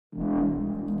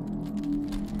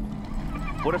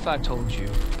What if I told you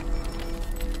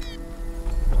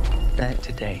that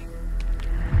today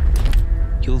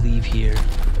you'll leave here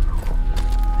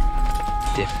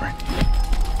different?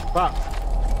 Pops!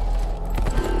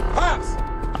 Pops!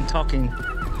 I'm talking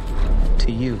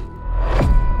to you.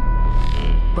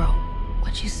 Bro,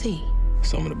 what you see?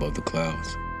 Something above the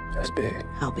clouds. That's big.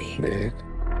 How big? Big.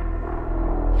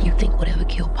 You think whatever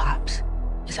killed Pops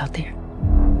is out there?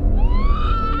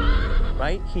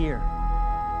 Right here,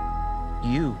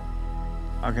 you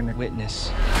are gonna witness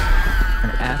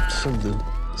an absolute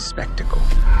spectacle.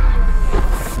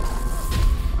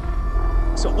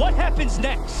 So what happens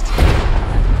next?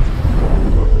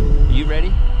 You ready?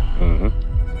 Mm-hmm.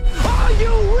 Are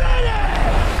you ready?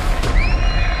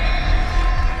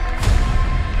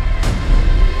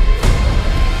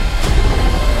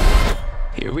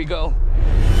 Here we go.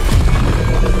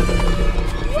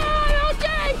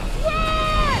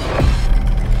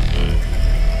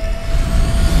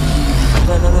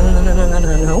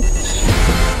 No.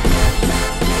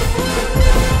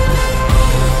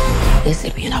 This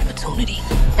could be an opportunity.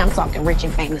 I'm talking rich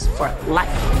and famous for life.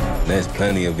 There's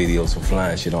plenty of videos for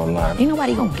flying shit online. Ain't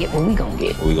nobody gonna get what we gonna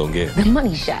get. What we gonna get? The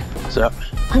money shot. What's up?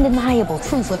 Undeniable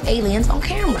proof of aliens on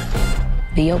camera.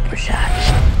 The Oprah shot.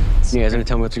 You guys gonna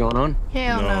tell me what's going on?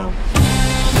 Hell no.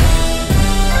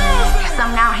 There's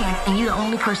something out here, and you're the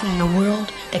only person in the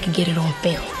world that can get it on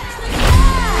film.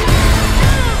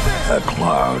 That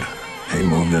cloud ain't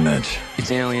moved an inch.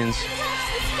 It's aliens.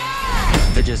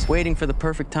 They're just waiting for the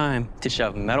perfect time to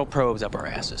shove metal probes up our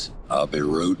asses. I'll be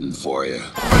rooting for you.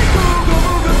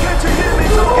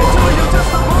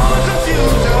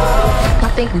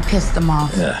 I think we pissed them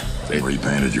off. Yeah, they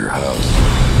repainted your house.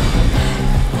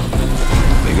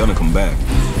 They're gonna come back.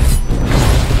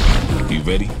 You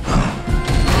ready?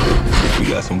 We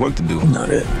got some work to do. Not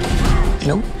it.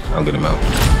 Nope. I'll get him out.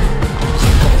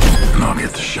 And I'll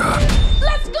get the shot.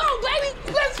 Let's go, baby!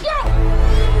 Let's go!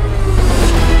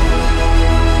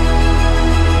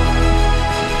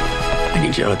 I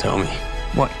need you to tell me,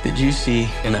 what did you see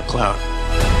in that cloud?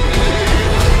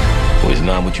 Well, it's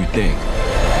not what you think.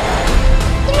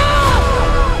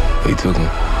 They took him.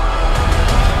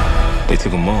 They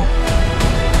took him all.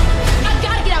 I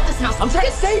gotta get out this house. I'm trying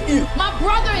to save you. My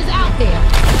brother is out there.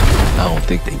 I don't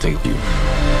think they take you.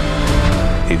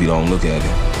 If you don't look at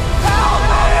it.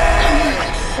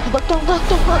 Look, don't look,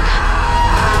 don't look.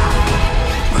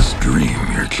 This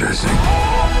dream you're chasing,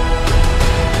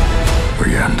 where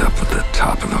you end up at the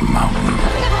top of the mountain.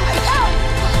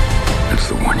 It's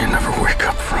the one you never wake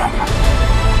up from.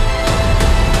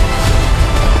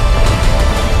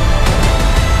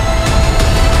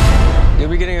 You'll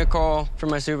be getting a call from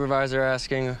my supervisor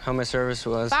asking how my service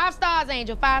was. 5 stars,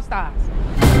 Angel, 5 stars.